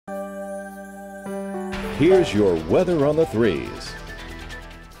here's your weather on the 3s.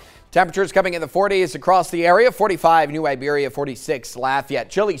 Temperatures coming in the 40s across the area. 45 New Iberia, 46 Lafayette.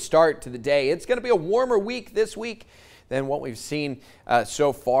 Chilly start to the day. It's going to be a warmer week this week than what we've seen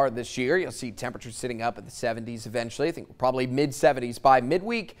so far this year. You'll see temperatures sitting up at the 70s eventually. I think probably mid-70s by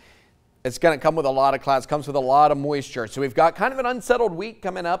midweek. It's going to come with a lot of clouds, comes with a lot of moisture. So we've got kind of an unsettled week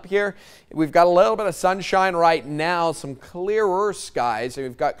coming up here. We've got a little bit of sunshine right now, some clearer skies, and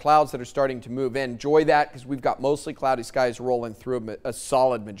we've got clouds that are starting to move in. Enjoy that because we've got mostly cloudy skies rolling through a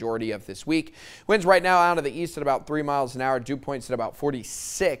solid majority of this week. Winds right now out of the east at about 3 miles an hour. Dew points at about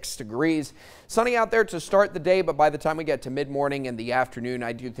 46 degrees. Sunny out there to start the day, but by the time we get to mid-morning and the afternoon,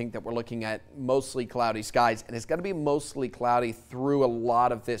 I do think that we're looking at mostly cloudy skies, and it's going to be mostly cloudy through a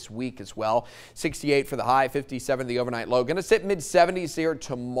lot of this week as well. 68 for the high, 57 the overnight low. Going to sit mid-70s here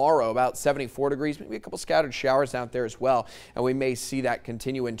tomorrow, about 74 degrees, maybe a couple scattered showers out there as well, and we may see that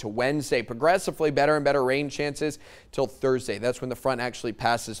continue into Wednesday. Progressively better and better rain chances till Thursday. That's when the front actually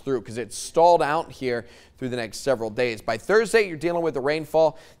passes through because it's stalled out here through the next several days. By Thursday, you're dealing with the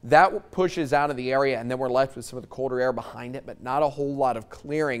rainfall. That pushes out of the area, and then we're left with some of the colder air behind it, but not a whole lot of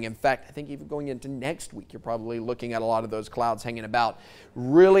clearing. In fact, I think even going into next week, you're probably looking at a lot of those clouds hanging about.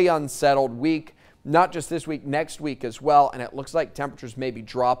 Really unsettled week, not just this week, next week as well, and it looks like temperatures may be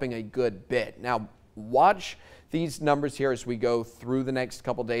dropping a good bit. Now, watch these numbers here as we go through the next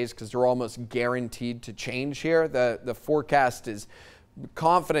couple days because they're almost guaranteed to change here. The forecast is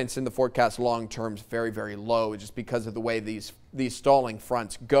confidence in the forecast long term is very, very low just because of the way these stalling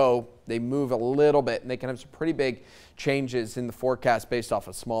fronts go. They move a little bit and they can have some pretty big changes in the forecast based off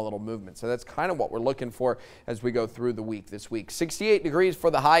a small little movement. So that's kind of what we're looking for as we go through the week this week. 68 degrees for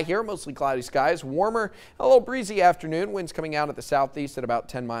the high here, mostly cloudy skies, warmer, a little breezy afternoon. Winds coming out at the southeast at about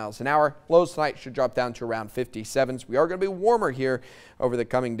 10 miles an hour. Lows tonight should drop down to around 57s. We are going to be warmer here over the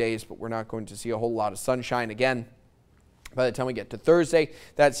coming days, but we're not going to see a whole lot of sunshine again. By the time we get to Thursday,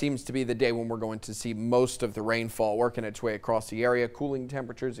 that seems to be the day when we're going to see most of the rainfall working its way across the area. Cooling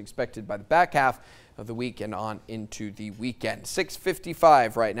temperatures expected by the back half of the week and on into the weekend.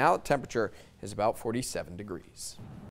 6:55 right now. The temperature is about 47 degrees.